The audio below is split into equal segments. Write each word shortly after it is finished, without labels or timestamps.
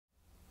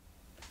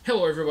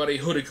Hello everybody,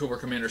 Hooded Cobra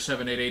Commander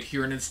 788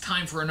 here, and it's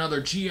time for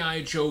another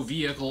G.I. Joe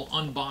vehicle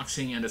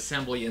unboxing and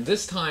assembly, and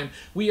this time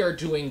we are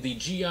doing the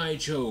G.I.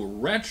 Joe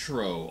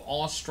Retro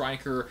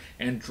Awe-Striker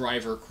and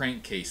Driver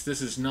Crankcase. This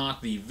is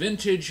not the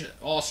vintage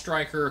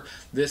Awe-Striker,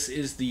 this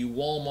is the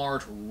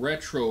Walmart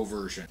Retro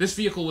version. This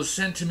vehicle was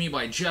sent to me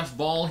by Jeff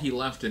Ball. He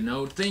left a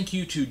note. Thank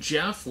you to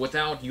Jeff.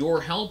 Without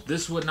your help,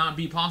 this would not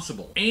be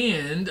possible.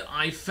 And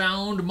I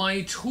found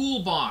my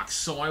toolbox,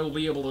 so I will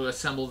be able to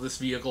assemble this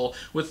vehicle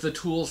with the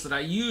tools that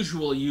I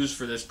usually use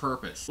for this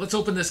purpose. Let's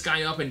open this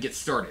guy up and get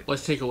started.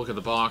 Let's take a look at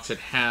the box. It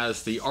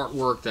has the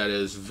artwork that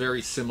is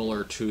very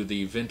similar to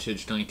the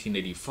vintage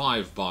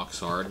 1985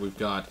 box art. We've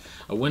got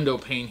a window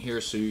pane here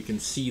so you can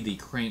see the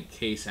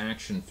crankcase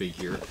action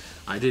figure.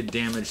 I did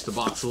damage the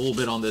box a little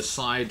bit on this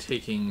side,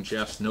 taking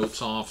Jeff's notes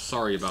off.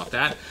 Sorry about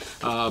that.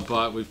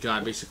 But we've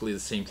got basically the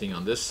same thing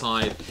on this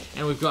side.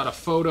 And we've got a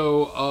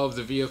photo of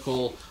the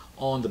vehicle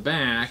on the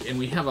back, and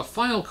we have a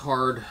file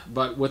card,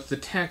 but with the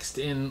text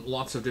in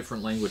lots of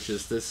different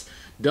languages. This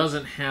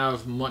doesn't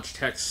have much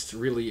text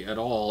really at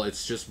all.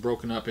 It's just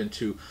broken up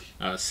into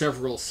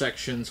several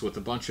sections with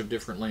a bunch of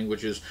different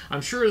languages.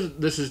 I'm sure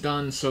this is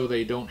done so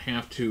they don't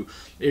have to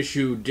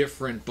issue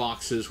different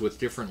boxes with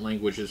different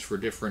languages for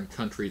different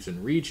countries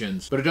and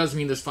regions, but it does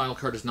mean this file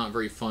card is not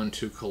very fun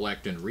to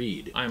collect and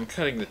read. I'm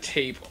cutting the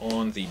tape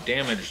on the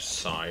damaged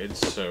side,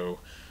 so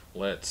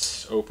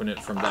let's open it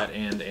from that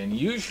end, and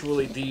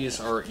usually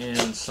these are in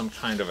some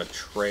kind of a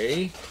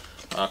tray,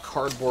 a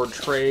cardboard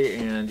tray,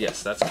 and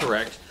yes, that's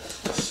correct.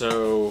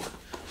 So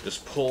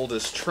just pull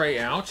this tray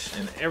out,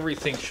 and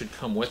everything should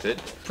come with it.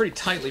 Pretty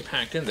tightly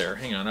packed in there.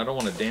 Hang on, I don't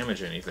want to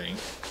damage anything.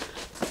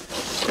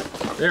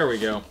 There we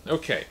go.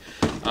 Okay,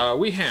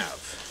 we have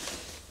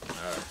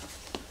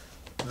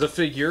the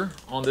figure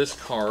on this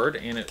card,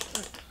 and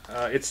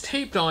it's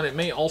taped on. It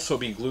may also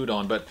be glued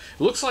on, but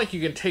it looks like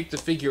you can take the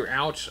figure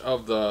out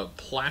of the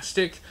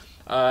plastic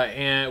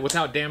and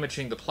without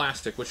damaging the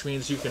plastic, which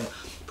means you can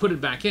put it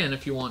back in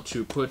if you want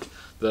to put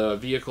the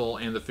vehicle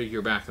and the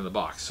figure back in the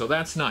box. So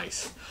that's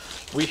nice.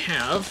 We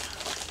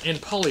have, in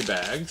poly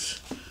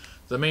bags,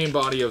 the main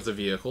body of the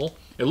vehicle.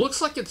 It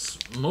looks like it's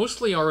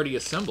mostly already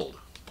assembled.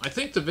 I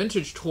think the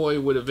vintage toy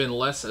would have been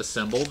less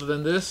assembled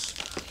than this.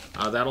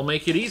 That'll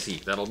make it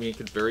easy. That'll make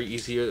it very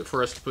easy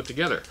for us to put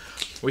together.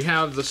 We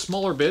have the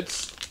smaller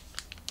bits,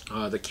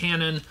 the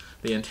cannon,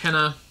 the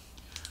antenna,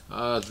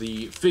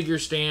 the figure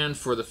stand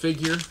for the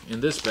figure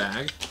in this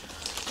bag.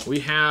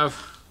 We have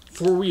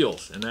 4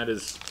 wheels, and that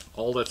is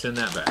all that's in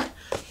that bag.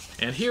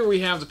 And here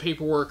we have the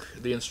paperwork.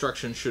 The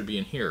instructions should be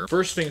in here.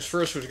 First things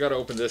first, we've got to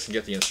open this and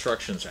get the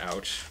instructions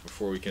out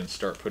before we can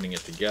start putting it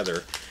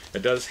together.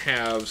 It does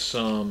have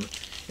some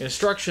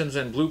instructions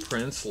and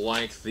blueprints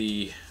like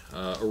the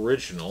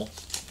original.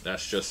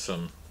 That's just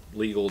some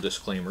legal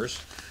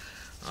disclaimers.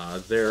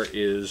 There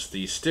is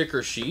the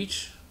sticker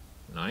sheet.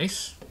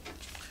 Nice.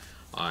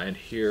 And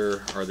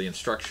here are the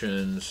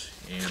instructions,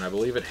 and I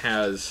believe it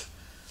has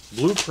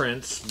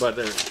blueprints, but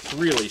they're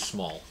really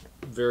small.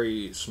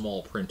 Very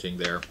small printing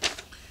there.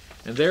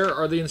 And there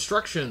are the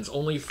instructions,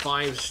 only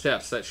 5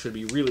 steps. That should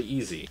be really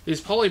easy.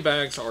 These poly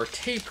bags are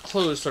taped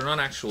closed, they're not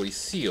actually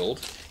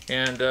sealed,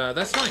 and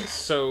that's nice.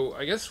 So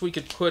I guess we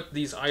could put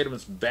these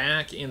items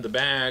back in the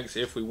bags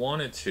if we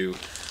wanted to.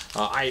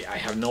 I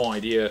have no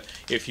idea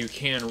if you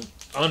can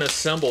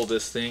unassemble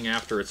this thing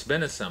after it's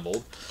been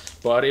assembled,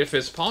 but if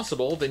it's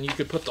possible, then you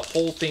could put the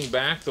whole thing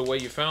back the way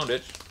you found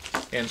it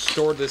and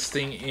store this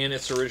thing in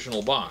its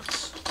original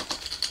box.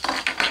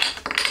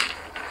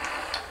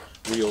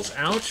 Wheels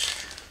out.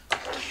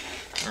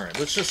 Alright,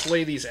 let's just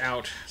lay these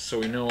out so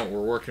we know what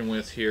we're working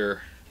with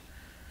here.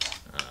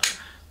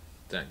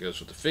 That goes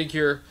with the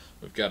figure.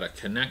 We've got a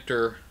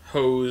connector,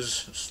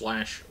 hose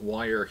 /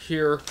 wire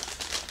here.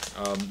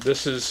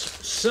 This is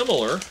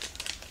similar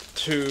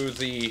to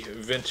the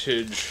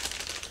vintage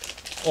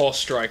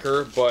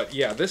Awe-Striker, but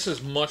yeah, this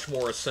is much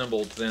more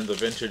assembled than the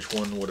vintage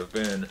one would have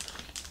been.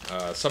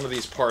 Some of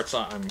these parts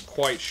I'm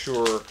quite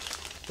sure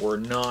were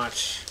not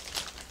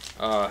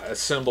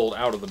assembled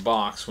out of the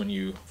box when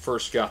you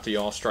first got the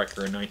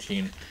Awe-Striker in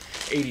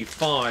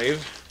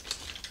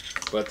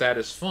 1985, but that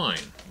is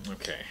fine.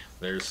 Okay,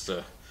 there's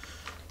the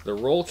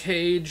roll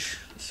cage.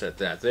 Set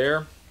that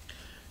there,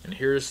 and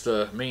here's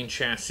the main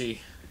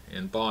chassis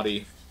and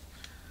body,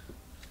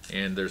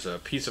 and there's a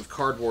piece of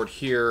cardboard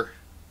here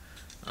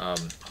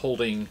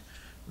holding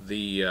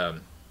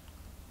the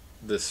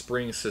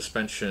spring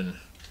suspension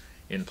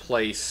in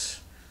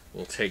place.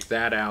 We'll take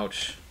that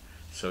out.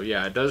 So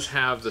yeah, it does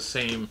have the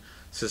same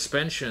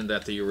suspension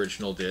that the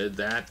original did.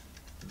 That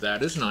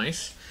is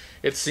nice.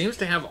 It seems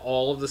to have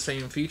all of the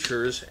same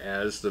features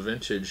as the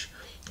vintage,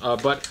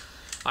 but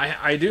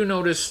I do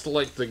notice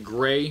like the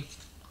gray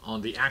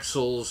on the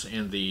axles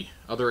and the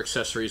other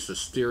accessories, the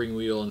steering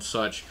wheel and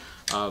such.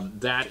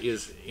 That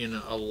is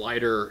in a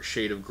lighter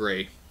shade of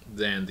gray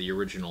than the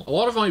original. A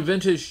lot of my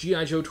vintage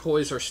G.I. Joe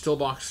toys are still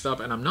boxed up,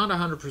 and I'm not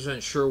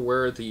 100% sure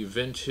where the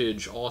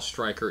vintage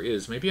All-Striker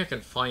is. Maybe I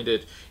can find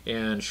it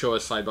and show a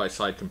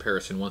side-by-side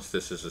comparison once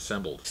this is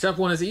assembled. Step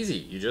one is easy.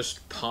 You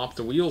just pop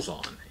the wheels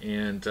on,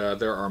 and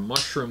there are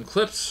mushroom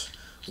clips,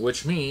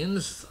 which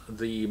means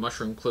the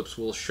mushroom clips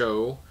will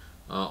show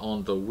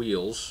on the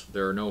wheels.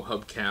 There are no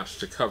hubcaps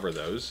to cover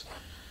those.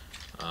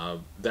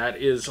 That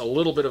is a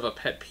little bit of a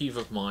pet peeve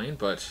of mine,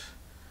 but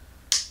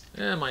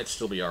it might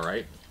still be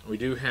alright. We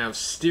do have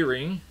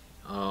steering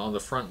on the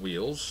front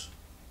wheels.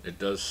 It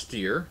does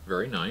steer,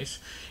 very nice.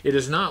 It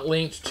is not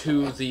linked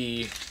to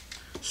the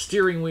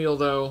steering wheel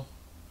though.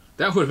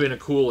 That would have been a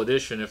cool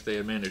addition if they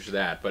had managed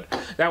that, but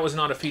that was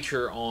not a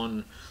feature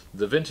on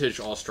the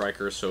vintage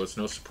All-Striker, so it's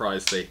no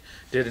surprise they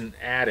didn't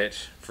add it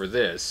for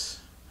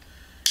this.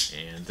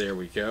 And there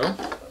we go.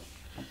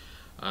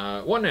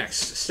 What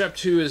next? Step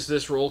two is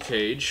this roll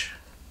cage,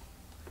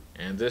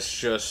 and this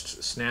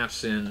just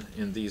snaps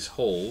in these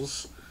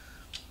holes.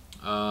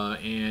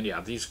 And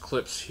yeah, these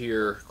clips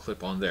here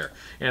clip on there.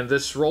 And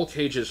this roll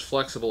cage is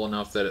flexible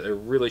enough that there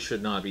really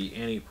should not be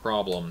any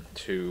problem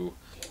to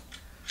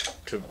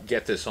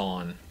get this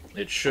on.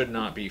 It should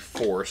not be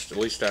forced, at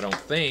least I don't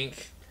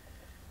think.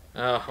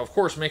 Of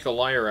course, make a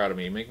liar out of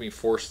me. Make me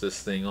force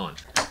this thing on.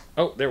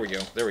 Oh, there we go.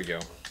 There we go.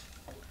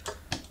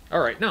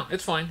 Alright, no,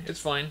 it's fine.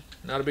 It's fine.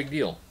 Not a big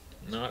deal.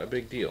 Not a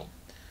big deal.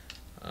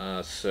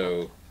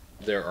 So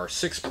there are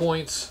 6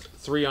 points,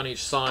 3 on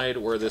each side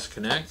where this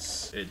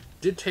connects. It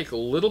did take a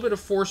little bit of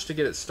force to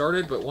get it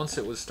started, but once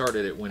it was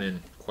started, it went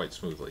in quite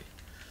smoothly.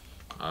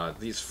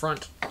 These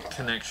front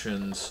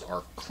connections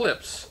are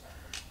clips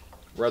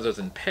rather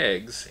than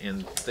pegs,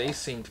 and they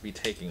seem to be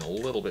taking a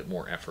little bit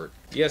more effort.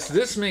 Yes,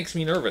 this makes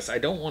me nervous. I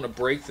don't want to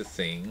break the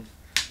thing.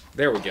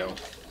 There we go.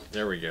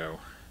 There we go.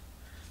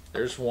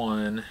 There's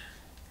one.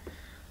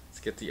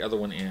 Let's get the other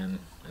one in,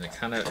 and it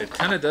kind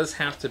of does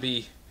have to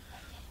be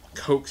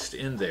coaxed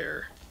in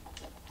there.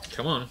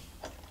 Come on.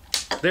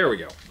 There we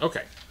go.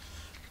 Okay.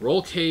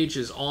 Roll cage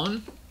is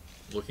on.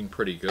 Looking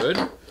pretty good.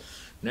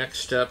 Next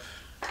step,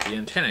 the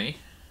antennae.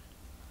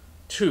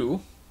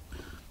 2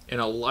 in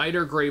a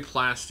lighter gray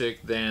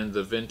plastic than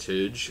the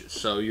vintage,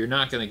 so you're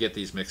not going to get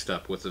these mixed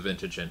up with the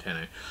vintage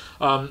antennae.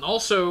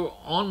 Also,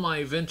 on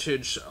my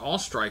vintage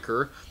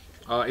All-Striker,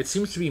 it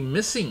seems to be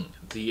missing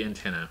the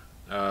antenna.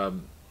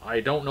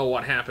 I don't know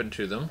what happened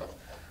to them,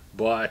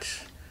 but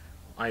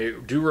I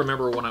do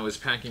remember when I was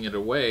packing it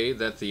away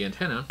that the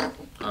antenna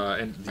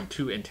and the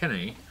 2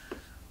 antennae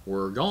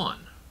were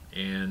gone.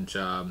 And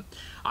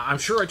I'm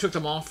sure I took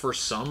them off for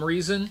some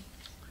reason,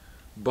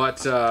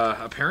 but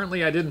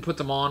apparently I didn't put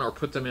them on or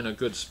put them in a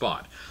good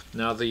spot.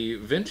 Now, the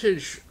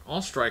vintage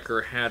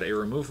All-Striker had a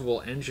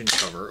removable engine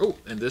cover. Oh,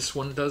 and this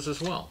one does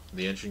as well.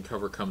 The engine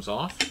cover comes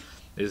off.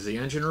 Is the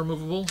engine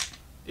removable?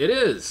 It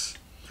is!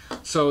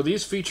 So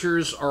these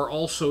features are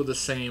also the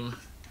same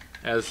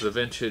as the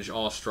vintage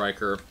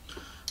All-Striker.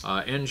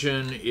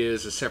 Engine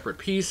is a separate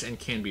piece and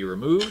can be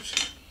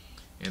removed,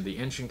 and the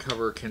engine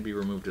cover can be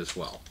removed as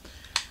well.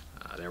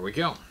 There we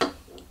go.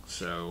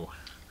 So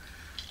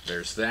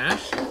there's that.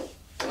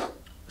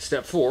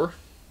 Step 4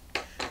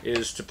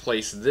 is to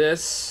place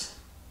this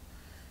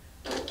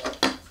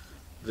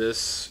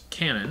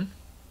cannon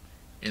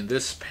in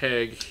this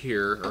peg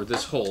here, or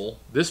this hole,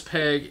 this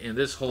peg and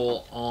this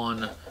hole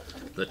on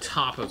the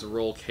top of the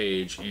roll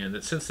cage.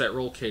 And since that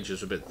roll cage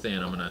is a bit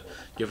thin, I'm going to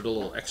give it a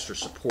little extra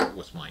support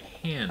with my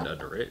hand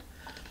under it.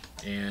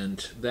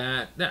 And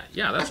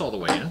yeah, that's all the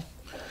way in.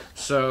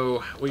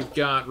 So we've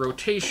got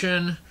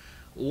rotation.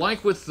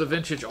 Like with the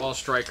vintage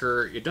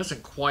All-Striker, it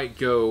doesn't quite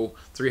go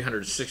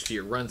 360.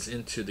 It runs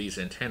into these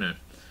antennae.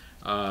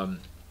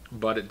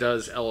 But it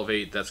does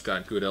elevate. That's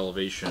got good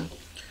elevation.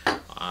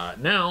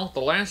 Now, the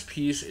last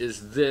piece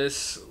is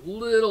this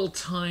little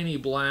tiny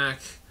black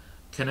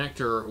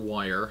connector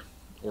wire,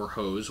 or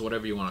hose,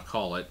 whatever you want to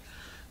call it.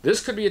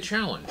 This could be a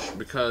challenge,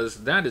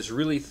 because that is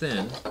really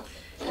thin,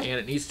 and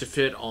it needs to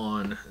fit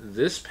on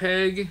this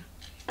peg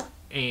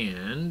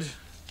and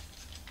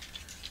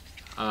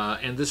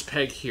this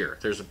peg here.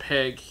 There's a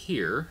peg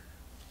here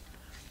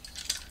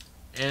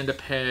and a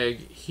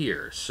peg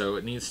here, so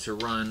it needs to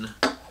run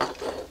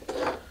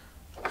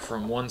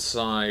from one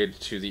side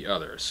to the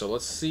other. So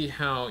let's see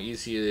how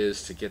easy it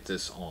is to get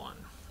this on.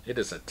 It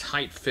is a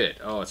tight fit.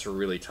 Oh, it's a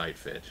really tight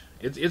fit.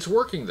 It's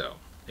working though.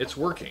 It's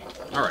working.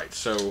 All right,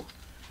 so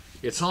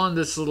it's on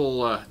this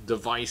little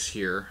device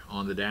here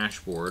on the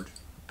dashboard,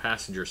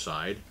 passenger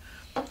side,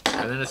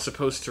 and then it's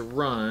supposed to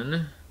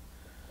run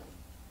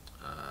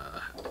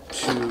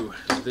to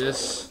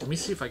this. Let me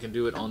see if I can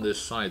do it on this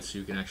side so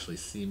you can actually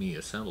see me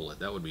assemble it.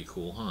 That would be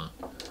cool, huh?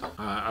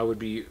 I would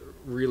be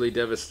really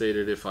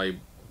devastated if I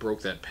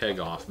broke that peg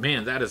off.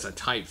 Man, that is a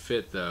tight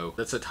fit though.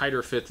 That's a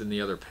tighter fit than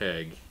the other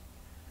peg.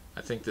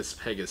 I think this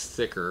peg is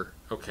thicker.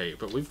 Okay,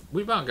 but we've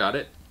about got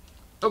it.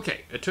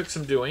 Okay, it took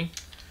some doing,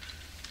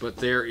 but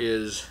there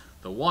is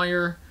the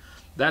wire.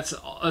 That's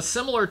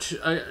similar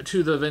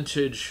to the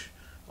vintage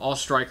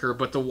All-Striker,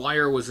 but the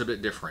wire was a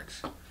bit different.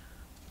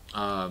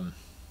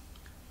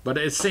 But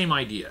it's same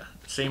idea.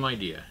 Same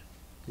idea.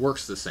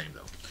 Works the same,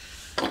 though.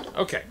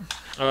 Okay,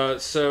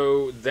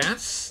 so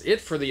that's it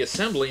for the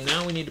assembly.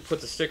 Now we need to put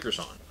the stickers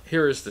on.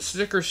 Here is the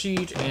sticker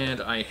sheet, and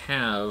I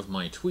have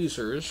my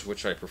tweezers,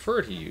 which I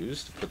prefer to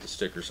use to put the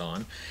stickers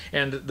on.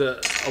 And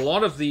a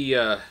lot of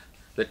the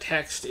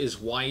text is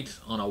white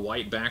on a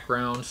white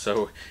background,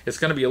 so it's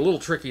going to be a little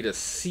tricky to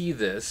see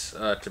this,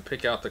 to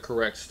pick out the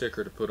correct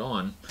sticker to put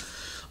on.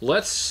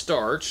 Let's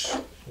start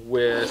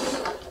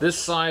with this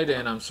side,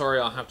 and I'm sorry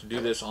I'll have to do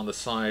this on the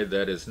side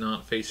that is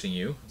not facing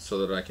you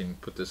so that I can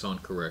put this on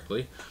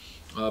correctly.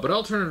 But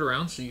I'll turn it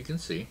around so you can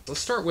see.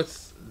 Let's start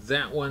with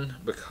that one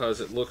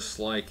because it looks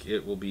like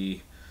it will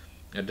be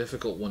a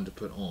difficult one to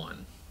put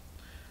on.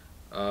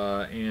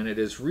 And it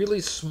is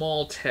really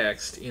small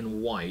text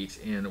in white,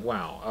 and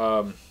wow,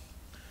 I'm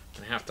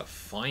going to have to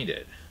find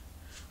it.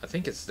 I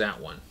think it's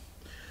that one.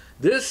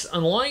 This,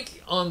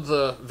 unlike on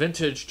the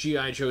vintage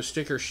G.I. Joe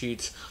sticker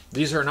sheets,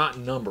 these are not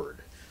numbered.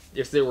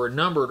 If they were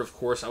numbered, of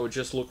course, I would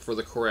just look for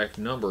the correct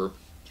number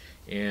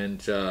and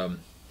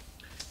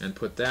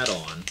put that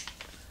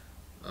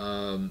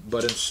on.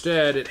 But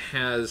instead, it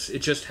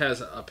just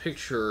has a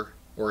picture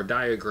or a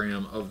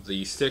diagram of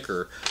the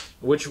sticker,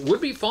 which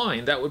would be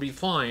fine. That would be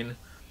fine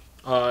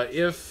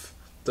if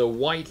the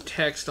white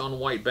text on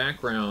white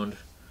background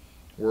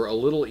were a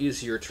little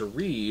easier to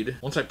read.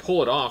 Once I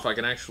pull it off, I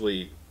can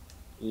actually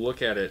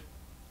look at it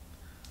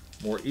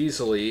more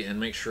easily and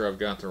make sure I've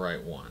got the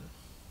right one.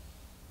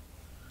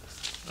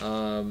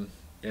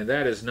 And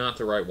that is not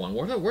the right one.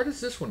 Where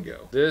does this one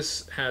go?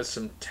 This has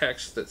some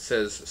text that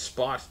says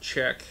spot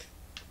check.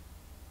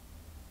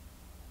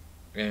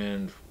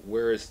 And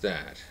where is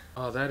that?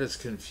 Oh, that is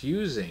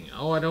confusing.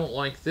 Oh, I don't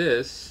like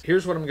this.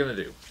 Here's what I'm going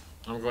to do.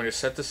 I'm going to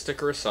set the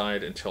sticker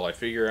aside until I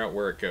figure out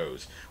where it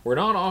goes. We're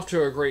not off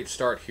to a great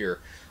start here.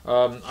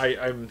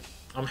 I'm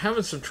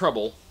having some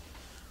trouble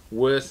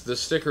with the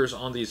stickers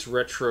on these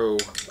retro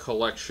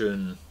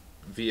collection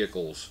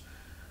vehicles.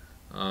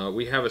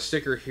 We have a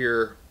sticker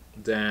here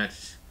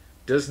that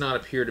does not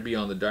appear to be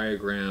on the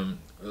diagram.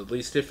 At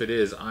least if it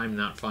is, I'm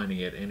not finding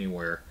it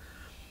anywhere.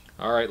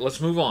 All right, let's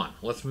move on.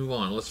 Let's move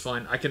on. Let's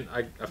find. I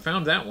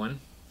found that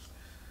one.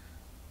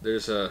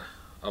 There's a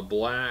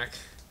black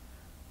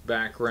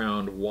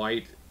background,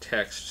 white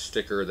text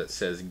sticker that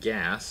says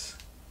gas.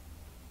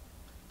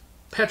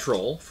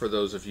 Petrol, for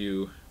those of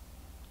you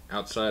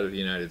outside of the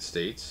United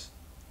States.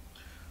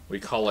 We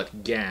call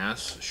it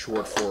gas,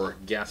 short for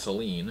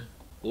gasoline.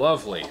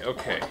 Lovely.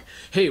 Okay.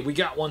 Hey, we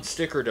got one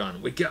sticker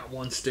done. We got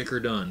one sticker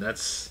done.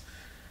 That's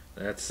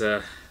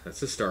a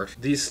start.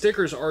 These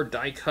stickers are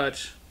die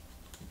cut,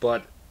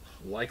 but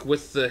like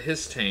with the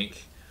His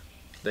Tank,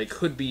 they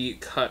could be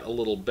cut a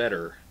little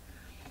better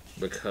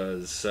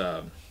because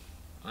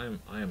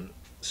I'm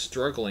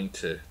struggling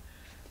to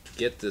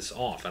get this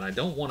off, and I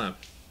don't want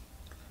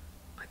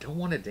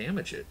to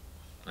damage it.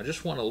 I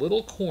just want a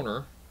little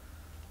corner.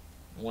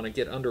 I want to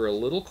get under a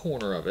little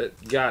corner of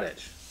it. Got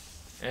it.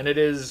 And it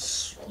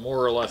is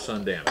more or less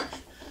undamaged.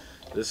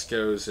 This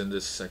goes in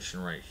this section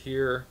right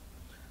here.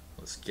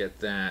 Let's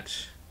get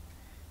that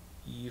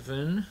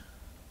even.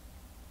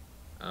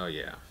 Oh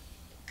yeah.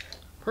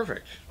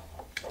 Perfect.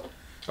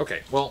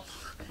 Okay, well,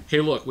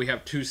 hey look, we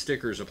have two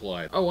stickers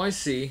applied. Oh, I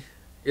see.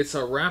 It's a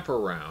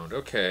wraparound.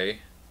 Okay.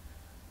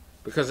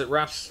 Because it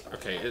wraps...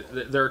 Okay,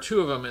 there are two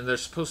of them, and they're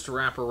supposed to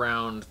wrap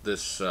around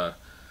this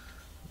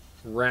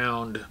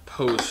round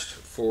post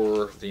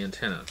for the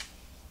antenna.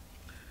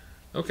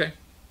 Okay.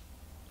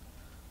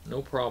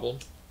 No problem.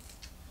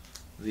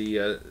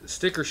 The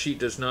sticker sheet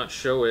does not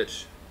show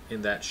it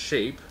in that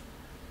shape,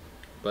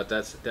 but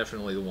that's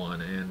definitely the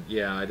one. And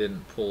yeah, I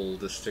didn't pull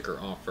the sticker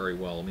off very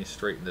well. Let me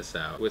straighten this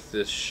out. With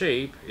this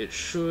shape, it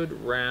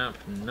should wrap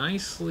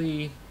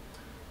nicely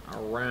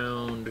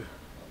around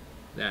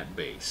that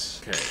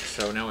base. Okay,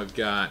 so now we've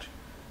got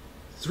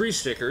 3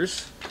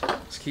 stickers.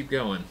 Let's keep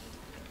going.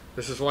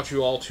 This is what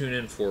you all tune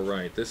in for,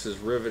 right? This is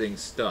riveting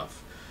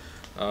stuff.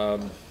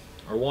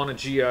 I want a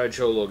G.I.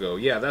 Joe logo.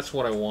 Yeah, that's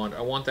what I want.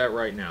 I want that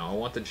right now. I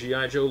want the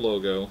G.I. Joe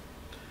logo.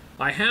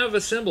 I have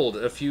assembled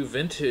a few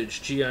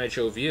vintage G.I.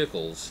 Joe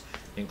vehicles,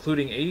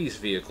 including 80s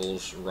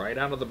vehicles, right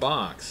out of the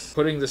box.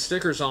 Putting the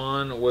stickers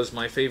on was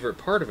my favorite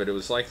part of it. It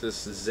was like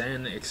this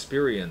Zen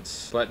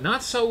experience. But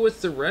not so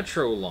with the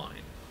retro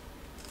line.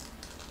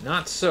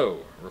 Not so.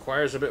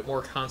 Requires a bit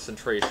more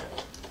concentration.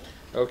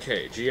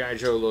 Okay, G.I.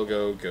 Joe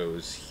logo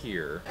goes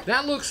here.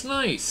 That looks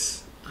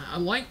nice. I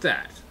like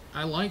that.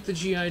 I like the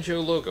G.I.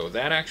 Joe logo.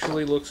 That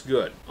actually looks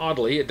good.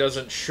 Oddly, it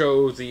doesn't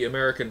show the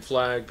American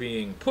flag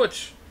being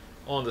put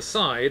on the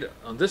side.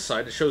 On this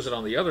side, it shows it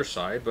on the other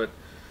side, but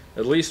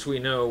at least we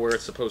know where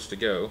it's supposed to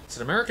go. It's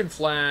an American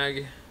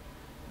flag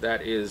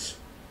that is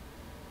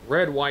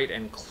red, white,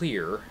 and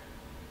clear.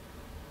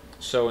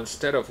 So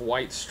instead of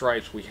white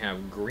stripes, we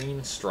have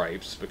green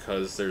stripes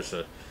because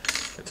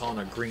it's on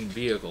a green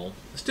vehicle.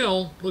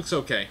 Still, looks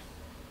okay.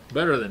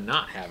 Better than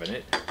not having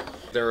it.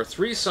 There are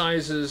 3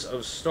 sizes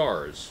of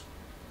stars.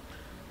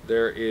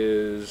 There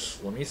is...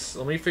 Let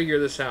me figure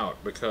this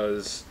out,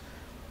 because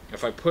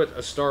if I put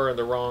a star in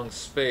the wrong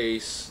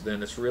space,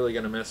 then it's really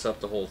going to mess up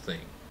the whole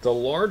thing. The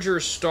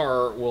larger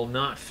star will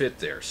not fit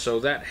there,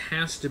 so that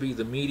has to be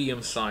the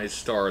medium-sized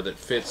star that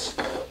fits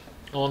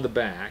on the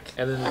back,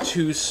 and then the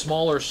two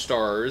smaller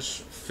stars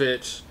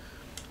fit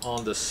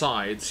on the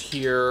sides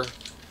here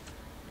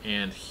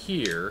and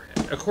here.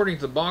 According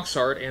to the box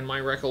art and my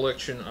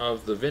recollection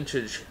of the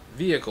vintage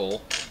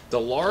vehicle,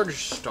 the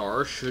large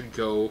star should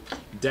go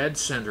dead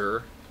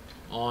center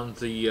on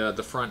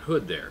the front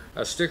hood there.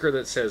 A sticker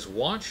that says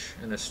watch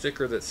and a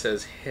sticker that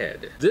says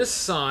head. This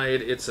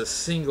side, it's a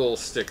single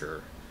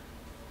sticker.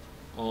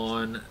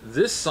 On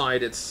this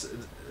side, it's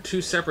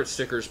two separate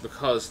stickers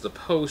because the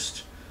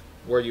post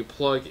where you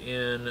plug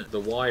in the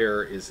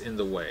wire is in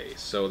the way,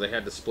 so they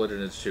had to split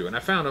it into two. And I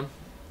found them.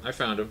 I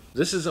found them.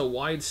 This is a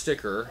wide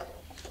sticker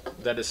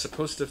that is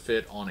supposed to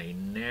fit on a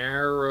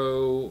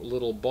narrow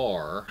little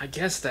bar. I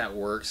guess that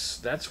works.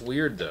 That's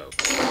weird though.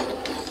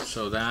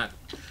 So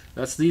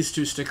that's these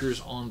two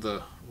stickers on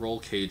the roll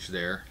cage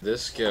there.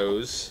 This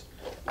goes,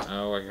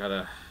 oh, I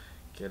gotta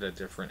get a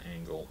different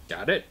angle.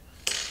 Got it?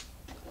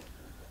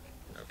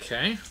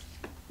 Okay.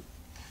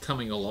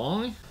 Coming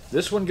along.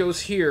 This one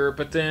goes here,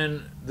 but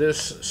then this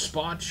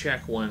spot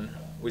check one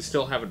we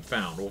still haven't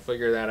found. We'll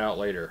figure that out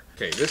later.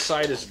 Okay, this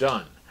side is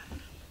done.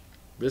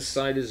 This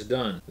side is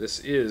done. This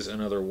is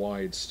another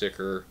wide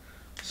sticker,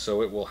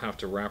 so it will have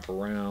to wrap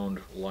around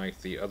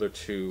like the other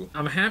two.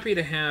 I'm happy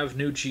to have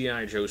new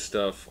G.I. Joe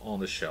stuff on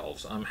the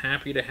shelves. I'm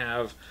happy to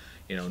have,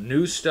 you know,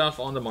 new stuff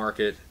on the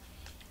market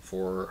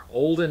for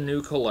old and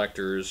new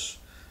collectors.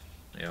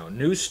 You know,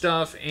 new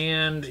stuff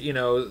and, you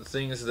know,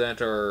 things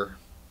that are,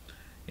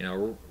 you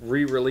know,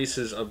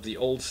 re-releases of the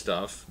old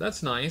stuff.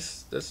 That's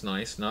nice. That's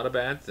nice. Not a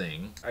bad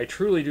thing. I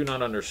truly do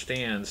not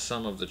understand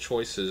some of the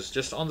choices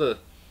just on the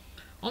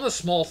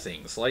small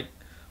things,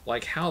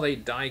 like how they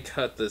die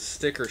cut the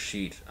sticker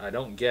sheet. I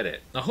don't get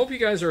it. I hope you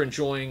guys are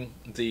enjoying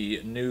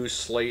the new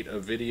slate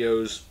of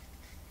videos.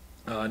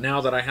 Now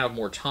that I have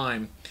more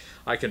time,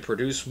 I can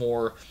produce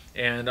more,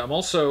 and I'm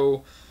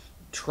also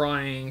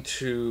trying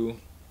to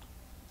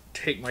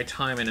take my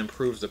time and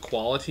improve the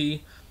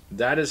quality.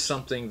 That is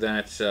something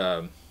that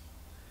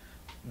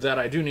that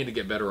I do need to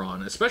get better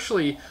on,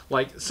 especially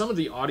like some of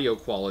the audio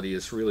quality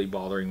is really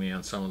bothering me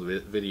on some of the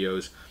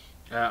videos,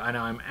 and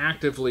I'm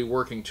actively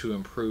working to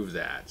improve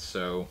that.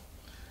 So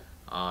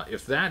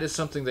if that is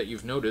something that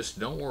you've noticed,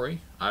 don't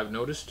worry, I've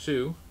noticed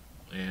too,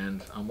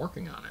 and I'm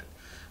working on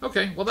it.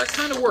 Okay, well that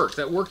kind of worked.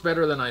 That worked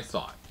better than I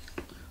thought.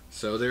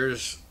 So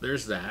there's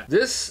that.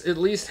 This at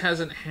least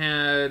hasn't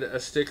had a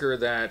sticker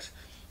that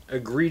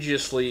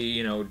egregiously,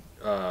 you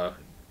know,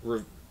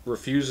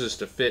 refuses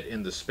to fit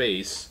in the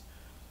space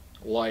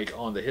like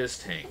on the His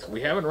tank.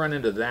 We haven't run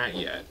into that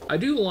yet. I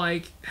do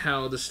like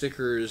how the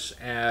stickers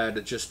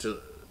add just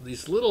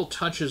these little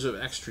touches of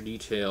extra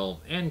detail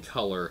and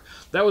color.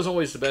 That was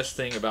always the best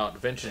thing about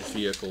vintage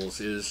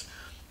vehicles is,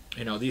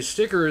 you know, these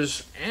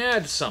stickers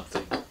add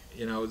something.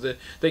 You know,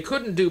 they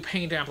couldn't do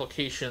paint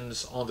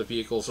applications on the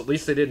vehicles. At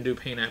least they didn't do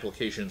paint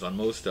applications on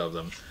most of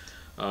them.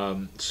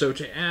 So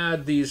to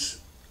add these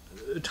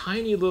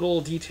tiny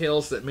little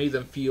details that made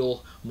them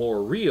feel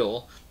more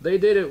real, they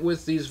did it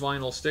with these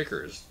vinyl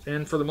stickers,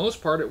 and for the most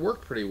part it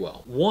worked pretty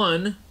well.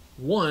 One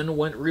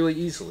went really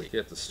easily.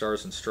 Get the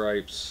stars and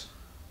stripes,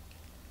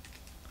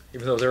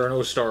 even though there are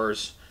no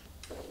stars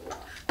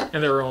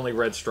and there are only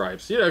red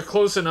stripes. Yeah,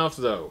 close enough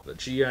though. The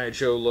G.I.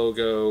 Joe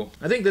logo,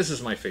 I think this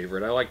is my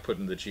favorite. I like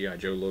putting the G.I.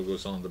 Joe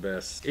logos on the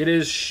best. It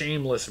is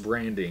shameless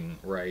branding,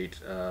 right?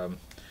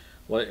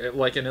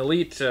 Like an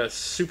elite,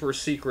 super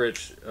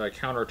secret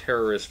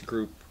counter-terrorist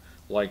group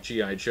like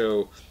G.I.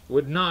 Joe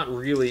would not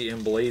really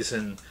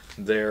emblazon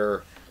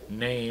their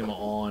name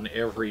on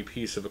every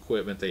piece of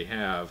equipment they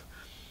have.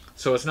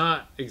 So it's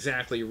not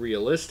exactly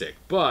realistic,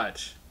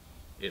 but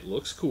it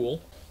looks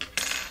cool.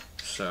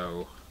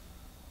 So,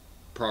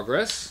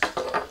 progress.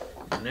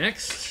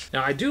 Next.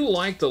 Now, I do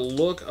like the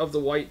look of the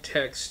white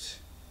text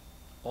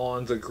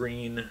on the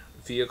green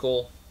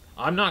vehicle.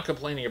 I'm not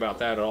complaining about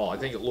that at all. I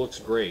think it looks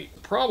great.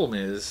 The problem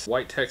is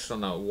white text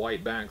on a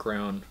white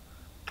background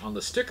on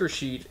the sticker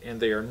sheet, and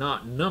they are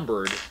not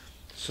numbered,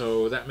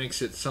 so that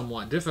makes it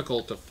somewhat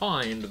difficult to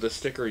find the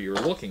sticker you're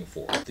looking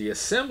for. The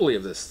assembly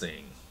of this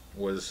thing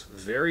was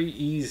very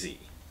easy.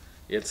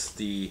 It's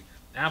the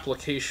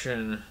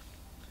application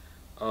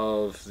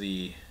of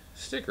the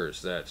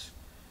stickers that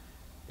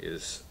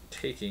is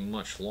taking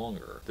much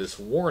longer. This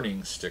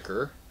warning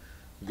sticker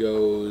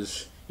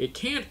goes... It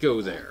can't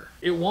go there.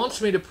 It wants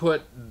me to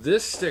put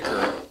this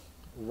sticker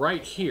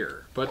right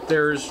here, but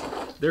there's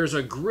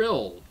a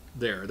grill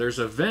there. There's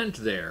a vent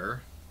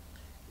there,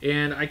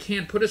 and I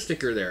can't put a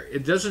sticker there.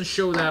 It doesn't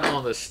show that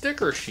on the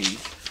sticker sheet.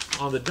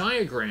 On the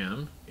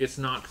diagram, it's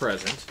not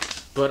present,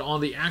 but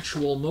on the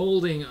actual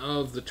molding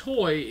of the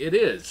toy, it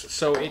is.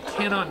 So it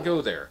cannot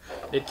go there.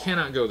 It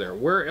cannot go there.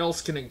 Where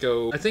else can it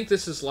go? I think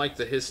this is like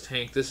the His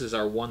tank. This is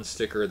our one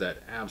sticker that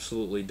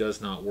absolutely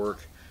does not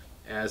work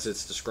as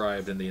it's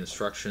described in the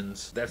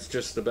instructions. That's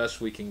just the best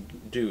we can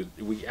do.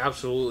 We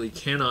absolutely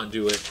cannot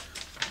do it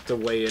the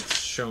way it's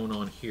shown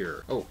on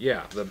here. Oh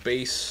yeah, the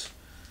base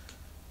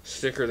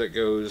sticker that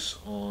goes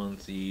on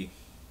the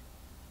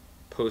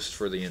post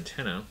for the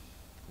antenna,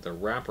 the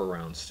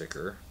wraparound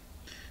sticker,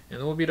 and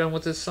then we'll be done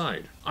with this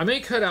side. I may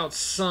cut out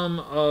some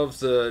of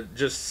the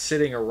just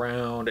sitting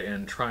around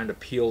and trying to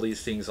peel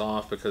these things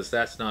off because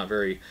that's not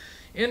very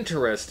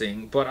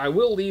interesting, but I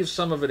will leave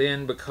some of it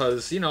in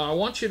because, you know, I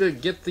want you to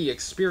get the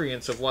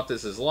experience of what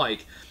this is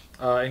like.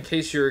 In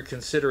case you're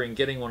considering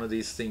getting one of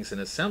these things and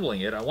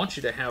assembling it, I want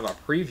you to have a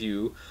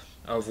preview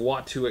of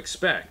what to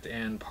expect.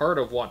 And part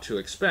of what to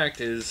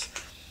expect is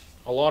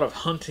a lot of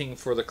hunting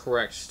for the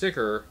correct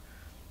sticker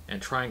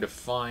and trying to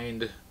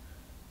find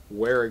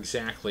where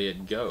exactly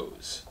it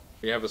goes.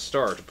 We have a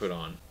star to put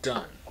on.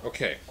 Done.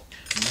 Okay,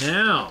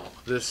 now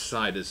this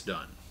side is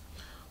done.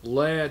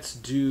 Let's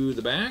do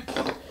the back,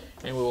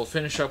 and we will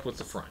finish up with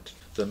the front.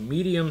 The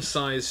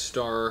medium-sized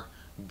star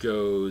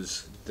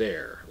goes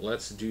there.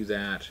 Let's do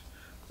that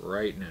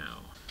right now.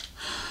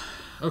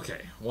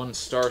 Okay, one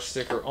star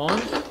sticker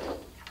on.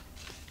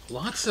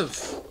 Lots of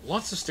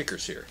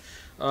stickers here.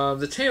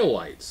 The tail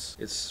lights.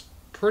 It's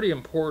pretty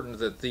important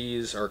that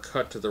these are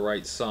cut to the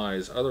right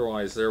size,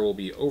 otherwise there will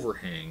be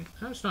overhang.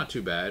 That's not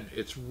too bad.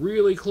 It's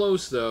really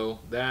close though.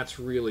 That's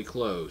really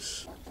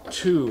close.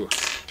 2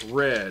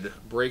 red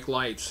brake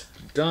lights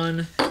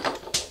done.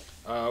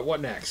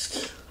 What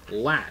next?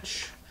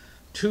 Latch.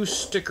 2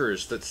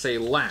 stickers that say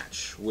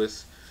latch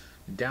with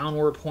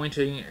downward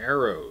pointing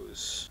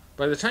arrows.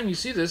 By the time you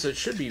see this, it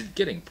should be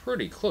getting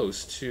pretty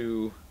close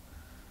to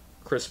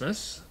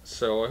Christmas,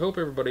 so I hope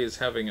everybody is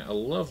having a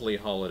lovely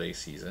holiday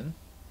season.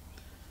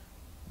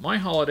 My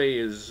holiday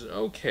is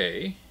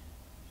okay.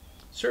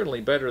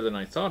 Certainly better than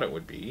I thought it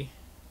would be.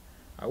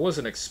 I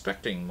wasn't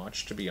expecting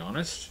much, to be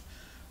honest,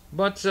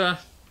 but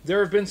there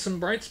have been some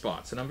bright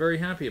spots, and I'm very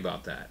happy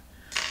about that.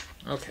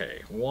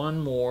 Okay, one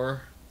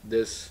more.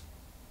 This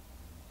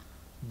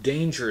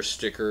danger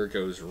sticker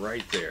goes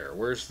right there.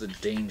 Where's the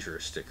danger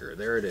sticker?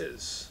 There it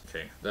is.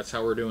 Okay, that's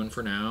how we're doing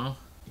for now.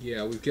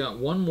 Yeah, we've got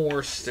one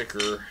more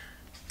sticker,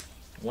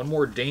 one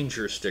more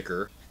danger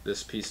sticker.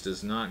 This piece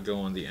does not go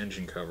on the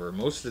engine cover.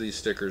 Most of these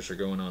stickers are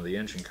going on the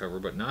engine cover,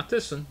 but not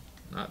this one.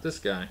 Not this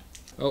guy.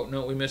 Oh,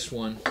 no, we missed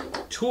one.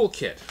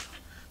 Toolkit.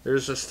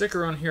 There's a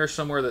sticker on here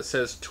somewhere that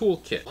says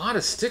Toolkit. A lot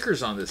of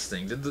stickers on this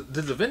thing. Did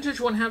the vintage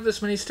one have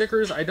this many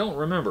stickers? I don't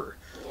remember.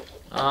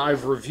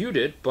 I've reviewed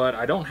it, but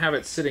I don't have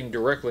it sitting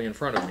directly in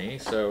front of me,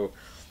 so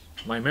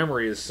my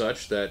memory is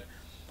such that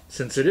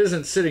since it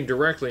isn't sitting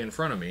directly in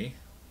front of me,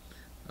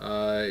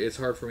 it's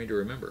hard for me to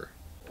remember.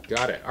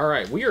 Got it. All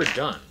right, we are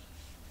done.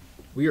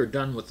 We are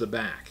done with the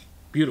back.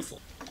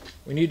 Beautiful.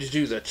 We need to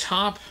do the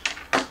top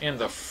and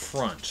the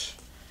front.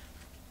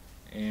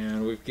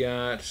 And we've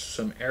got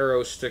some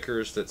arrow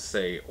stickers that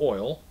say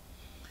oil,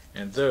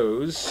 and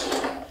those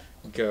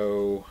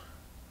go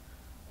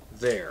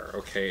there.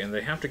 Okay, and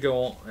they have to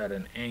go at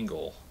an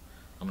angle.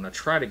 I'm going to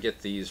try to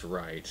get these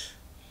right,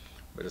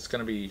 but it's going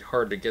to be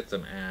hard to get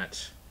them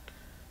at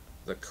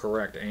the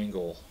correct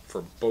angle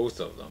for both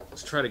of them.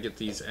 Let's try to get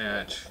these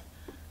at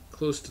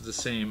close to the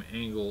same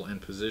angle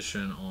and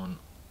position on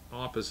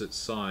opposite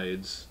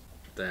sides.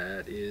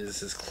 That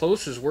is as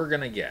close as we're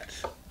going to get.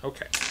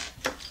 Okay.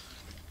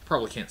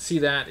 Probably can't see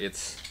that.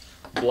 It's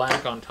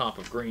black on top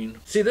of green.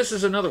 See, this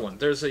is another one.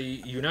 There's a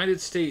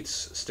United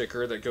States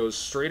sticker that goes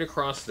straight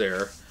across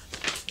there.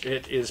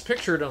 It is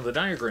pictured on the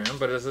diagram,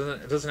 but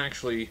it doesn't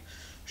actually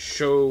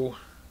show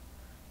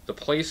the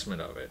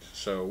placement of it.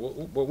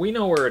 So we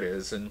know where it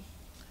is, and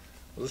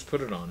we'll just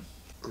put it on.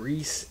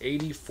 Grease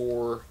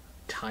 84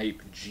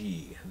 Type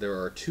G. There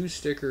are 2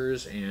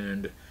 stickers,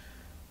 and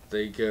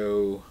they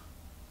go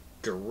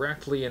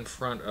directly in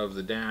front of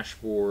the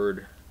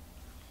dashboard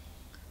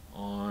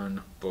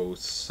on both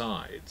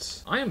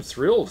sides. I am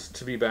thrilled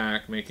to be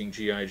back making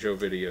G.I. Joe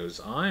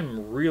videos.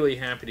 I'm really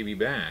happy to be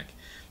back.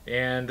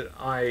 And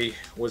I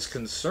was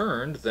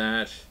concerned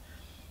that,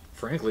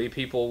 frankly,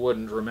 people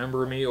wouldn't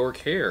remember me or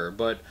care.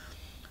 But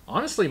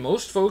honestly,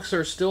 most folks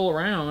are still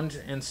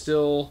around and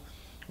still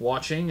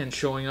watching and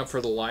showing up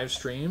for the live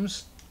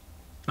streams.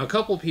 A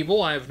couple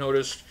people I've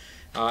noticed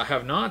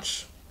have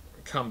not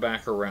come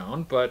back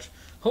around, but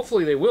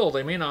hopefully they will.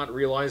 They may not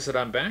realize that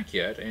I'm back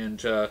yet,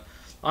 and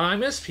I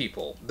miss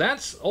people.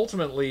 That's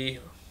ultimately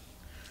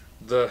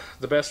the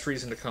best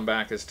reason to come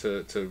back, is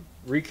to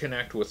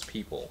reconnect with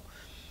people.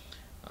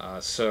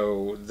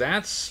 So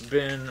that's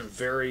been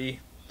very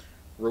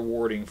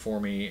rewarding for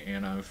me,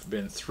 and I've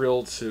been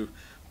thrilled to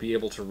be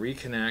able to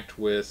reconnect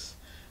with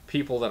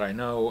people that I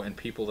know and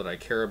people that I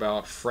care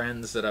about,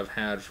 friends that I've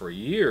had for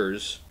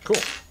years. Cool.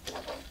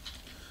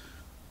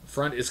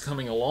 Front is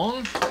coming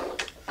along.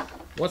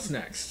 What's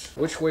next?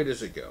 Which way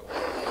does it go?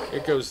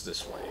 It goes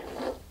this way.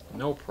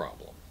 No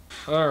problem.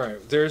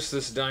 Alright, there's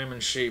this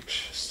diamond-shaped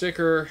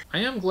sticker. I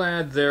am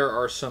glad there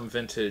are some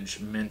vintage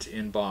mint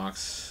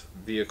in-box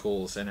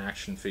vehicles and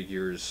action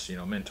figures, you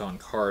know, mint on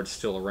cards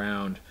still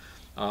around.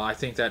 I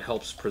think that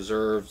helps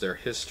preserve their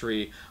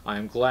history.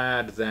 I'm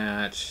glad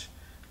that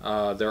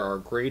there are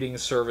grading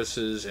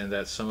services and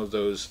that some of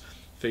those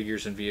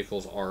figures and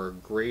vehicles are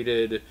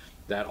graded.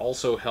 That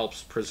also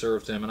helps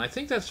preserve them, and I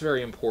think that's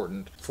very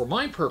important. For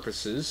my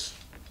purposes,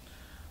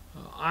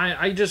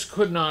 I just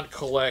could not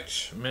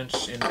collect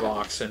mint in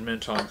box and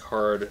mint on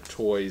card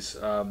toys.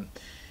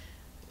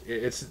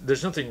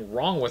 There's nothing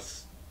wrong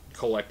with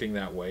collecting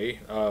that way.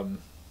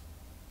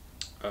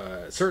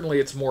 Certainly,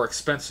 it's more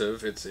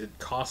expensive. It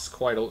costs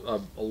quite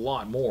a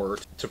lot more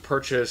to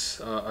purchase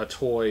a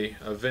toy,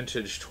 a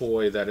vintage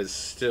toy that is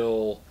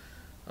still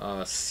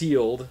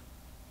sealed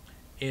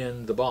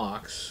in the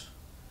box.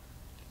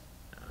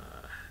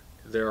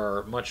 There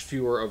are much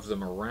fewer of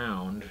them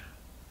around,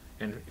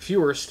 and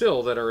fewer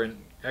still that are in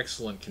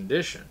excellent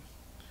condition.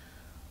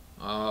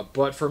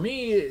 But for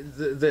me,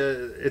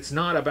 it's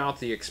not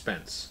about the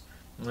expense.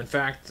 In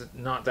fact,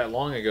 not that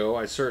long ago,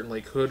 I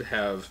certainly could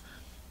have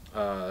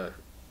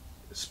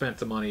spent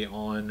the money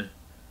on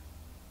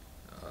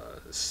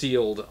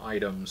sealed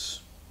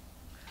items.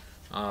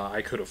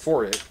 I could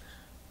afford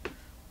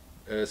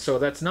it. So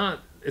it's not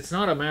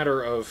a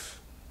matter of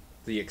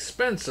the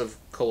expense of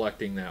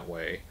collecting that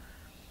way.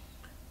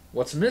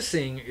 What's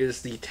missing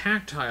is the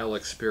tactile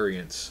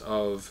experience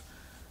of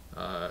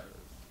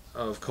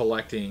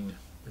collecting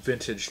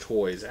vintage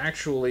toys.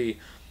 Actually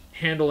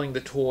handling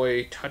the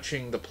toy,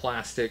 touching the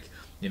plastic,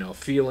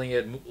 feeling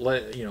it,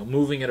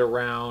 moving it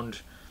around,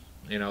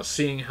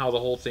 seeing how the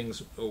whole thing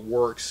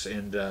works.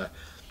 And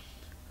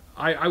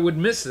I would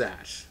miss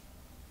that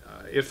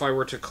if I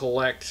were to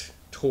collect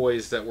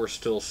toys that were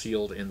still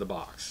sealed in the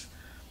box.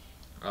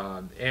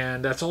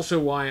 And that's also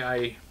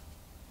why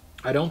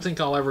I don't think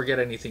I'll ever get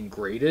anything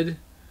graded,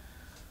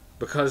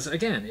 because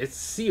again, it's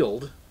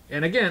sealed.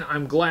 And again,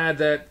 I'm glad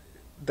that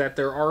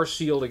there are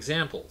sealed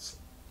examples.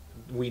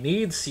 We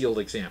need sealed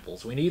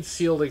examples. We need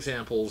sealed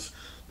examples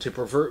to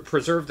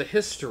preserve the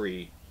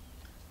history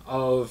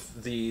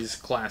of these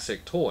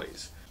classic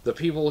toys. The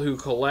people who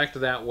collect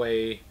that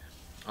way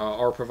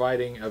are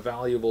providing a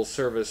valuable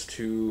service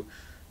to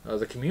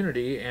the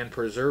community and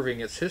preserving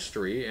its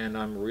history, and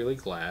I'm really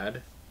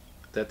glad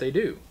that they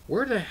do.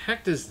 Where the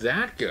heck does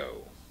that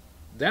go?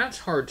 That's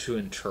hard to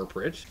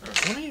interpret.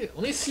 Let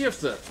me see if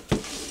the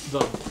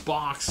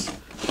box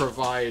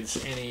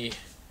provides any.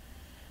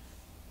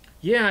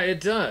 Yeah,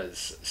 it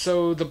does.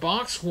 So the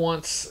box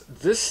wants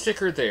this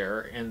sticker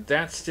there and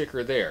that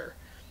sticker there.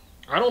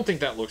 I don't think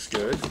that looks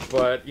good,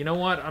 but you know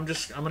what? I'm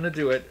gonna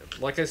do it.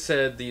 Like I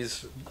said,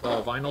 these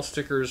vinyl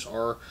stickers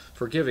are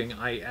forgiving.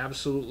 I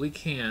absolutely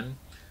can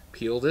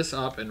peel this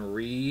up and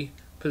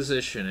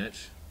reposition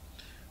it,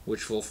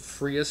 which will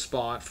free a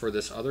spot for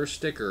this other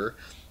sticker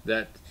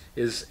that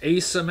is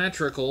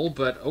asymmetrical,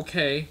 but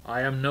okay.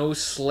 I am no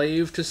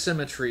slave to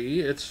symmetry.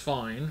 It's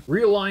fine.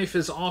 Real life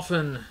is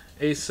often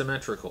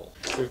asymmetrical.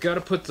 We've got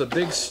to put the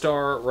big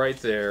star right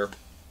there.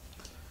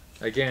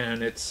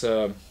 Again, it's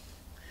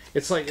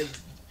like,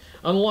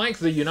 unlike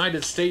the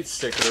United States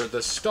sticker,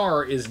 the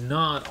star is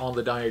not on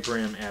the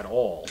diagram at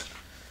all.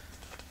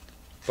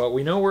 But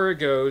we know where it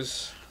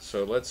goes,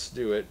 so let's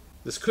do it.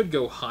 This could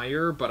go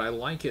higher, but I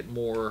like it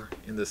more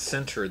in the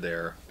center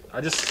there.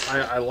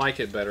 I like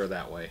it better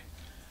that way.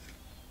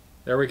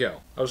 There we go.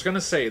 I was going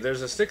to say,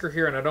 there's a sticker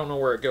here and I don't know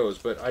where it goes,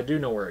 but I do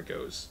know where it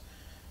goes.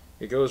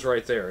 It goes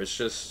right there. It's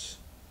just,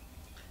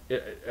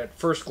 at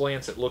first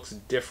glance, it looks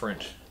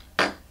different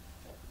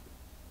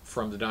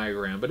from the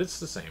diagram, but it's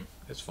the same.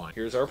 It's fine.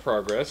 Here's our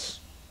progress.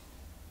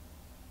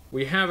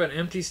 We have an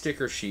empty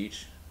sticker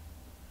sheet,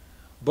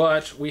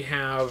 but we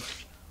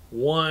have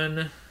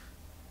one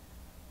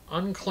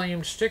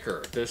unclaimed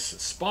sticker, this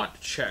spot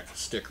check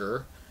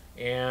sticker,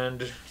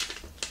 and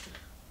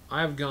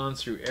I've gone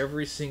through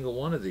every single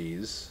one of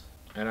these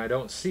and I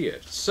don't see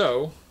it.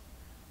 So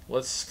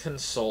let's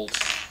consult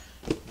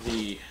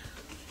the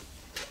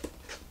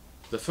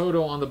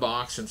photo on the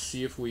box and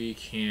see if we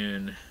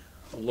can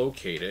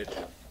locate it.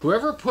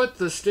 Whoever put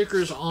the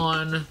stickers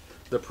on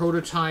the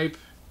prototype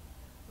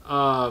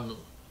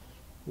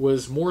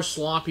was more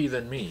sloppy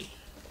than me.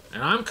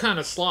 And I'm kind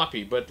of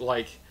sloppy, but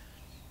like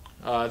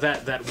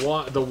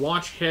the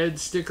watch head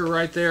sticker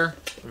right there,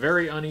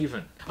 very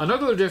uneven.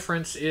 Another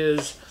difference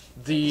is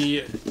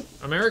the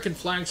American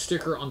flag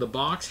sticker on the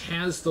box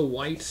has the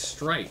white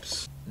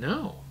stripes.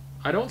 No,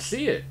 I don't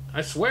see it.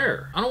 I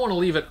swear. I don't want to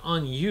leave it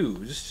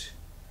unused,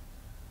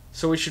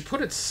 so we should put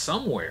it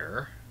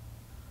somewhere.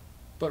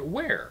 But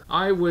where?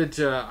 I would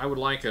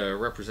like a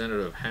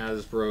representative of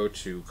Hasbro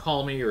to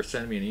call me or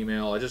send me an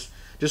email.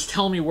 Just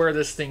tell me where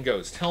this thing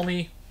goes. Tell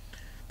me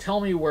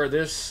where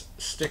this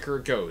sticker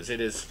goes.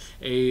 It is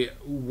a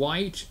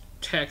white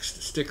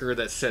text sticker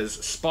that says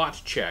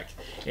spot check,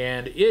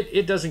 and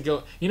it doesn't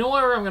go. You know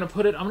where I'm going to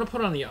put it? I'm going to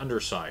put it on the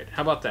underside.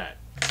 How about that?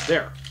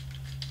 There.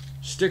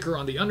 Sticker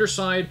on the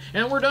underside,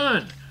 and we're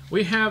done.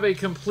 We have a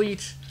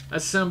complete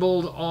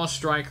assembled Awe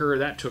Striker.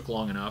 That took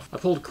long enough. I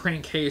pulled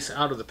Crankcase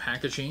out of the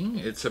packaging.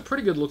 It's a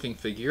pretty good looking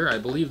figure. I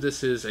believe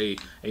this is a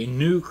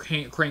new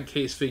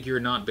Crankcase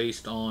figure, not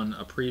based on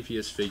a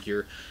previous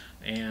figure.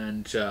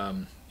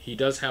 And he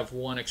does have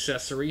one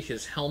accessory,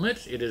 his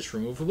helmet. It is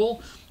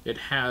removable. It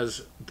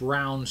has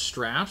brown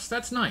straps.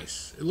 That's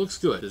nice. It looks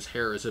good. His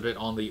hair is a bit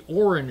on the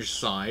orange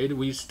side.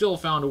 We still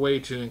found a way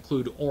to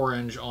include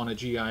orange on a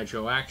G.I.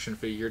 Joe action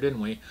figure, didn't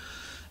we?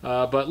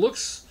 But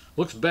looks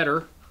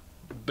better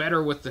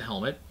better with the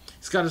helmet.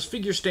 He's got his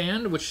figure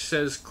stand, which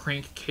says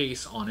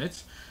crankcase on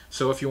it.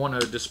 So if you want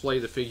to display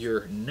the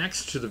figure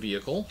next to the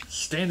vehicle,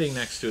 standing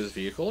next to his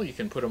vehicle, you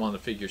can put him on the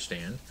figure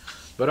stand.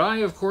 But I,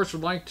 of course,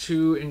 would like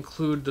to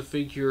include the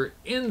figure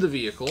in the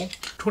vehicle.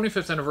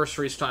 25th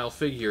anniversary style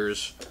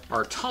figures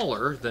are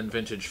taller than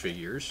vintage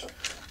figures.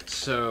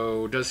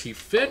 So does he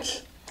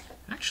fit?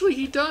 Actually,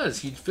 he does.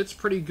 He fits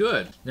pretty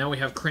good. Now we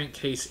have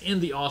crankcase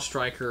in the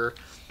Awe-Striker.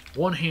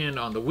 One hand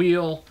on the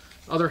wheel,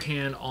 other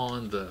hand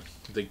on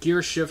the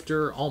gear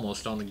shifter,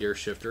 almost on the gear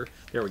shifter.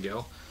 There we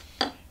go.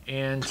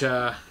 And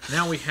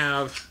now we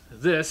have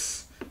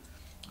this,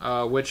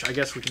 which I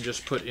guess we can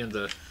just put in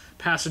the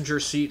passenger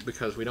seat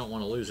because we don't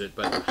want to lose it,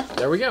 but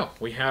there we go.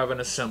 We have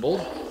an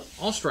assembled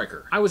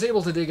Awe-Striker. I was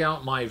able to dig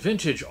out my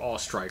vintage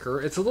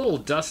Awe-Striker. It's a little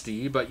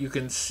dusty, but you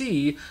can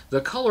see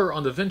the color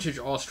on the vintage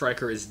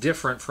Awe-Striker is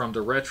different from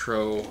the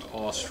retro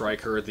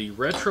Awe-Striker. The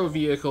retro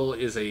vehicle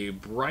is a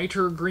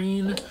brighter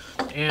green,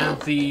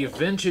 and the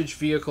vintage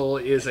vehicle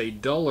is a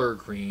duller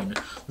green.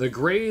 The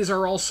grays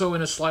are also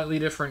in a slightly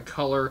different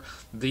color.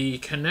 The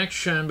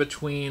connection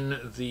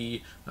between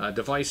the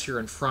device here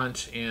in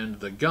front and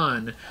the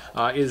gun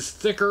is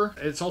thicker.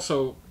 It's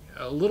also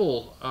a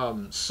little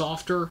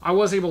softer. I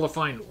was able to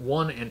find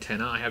one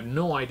antenna. I have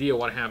no idea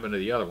what happened to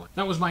the other one.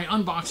 That was my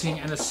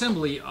unboxing and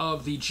assembly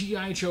of the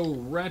G.I. Joe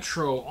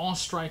Retro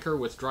Awe-Striker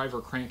with driver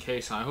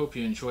crankcase. I hope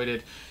you enjoyed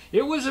it.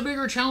 It was a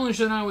bigger challenge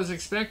than I was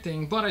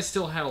expecting, but I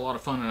still had a lot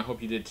of fun, and I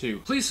hope you did too.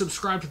 Please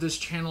subscribe to this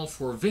channel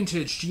for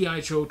vintage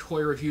G.I. Joe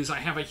toy reviews. I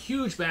have a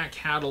huge back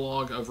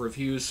catalog of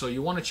reviews, so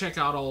you want to check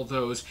out all of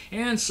those,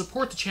 and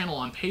support the channel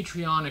on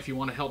Patreon if you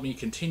want to help me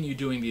continue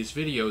doing these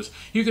videos.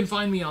 You can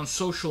find me on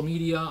social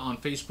media, on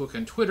Facebook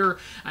and Twitter,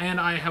 and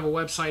I have a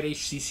website,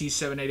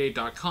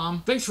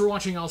 HCC788.com. Thanks for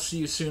watching. I'll see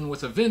you soon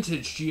with a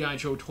vintage G.I.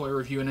 Joe toy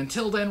review, and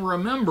until then,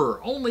 remember,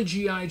 only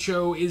G.I.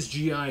 Joe is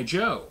G.I.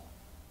 Joe.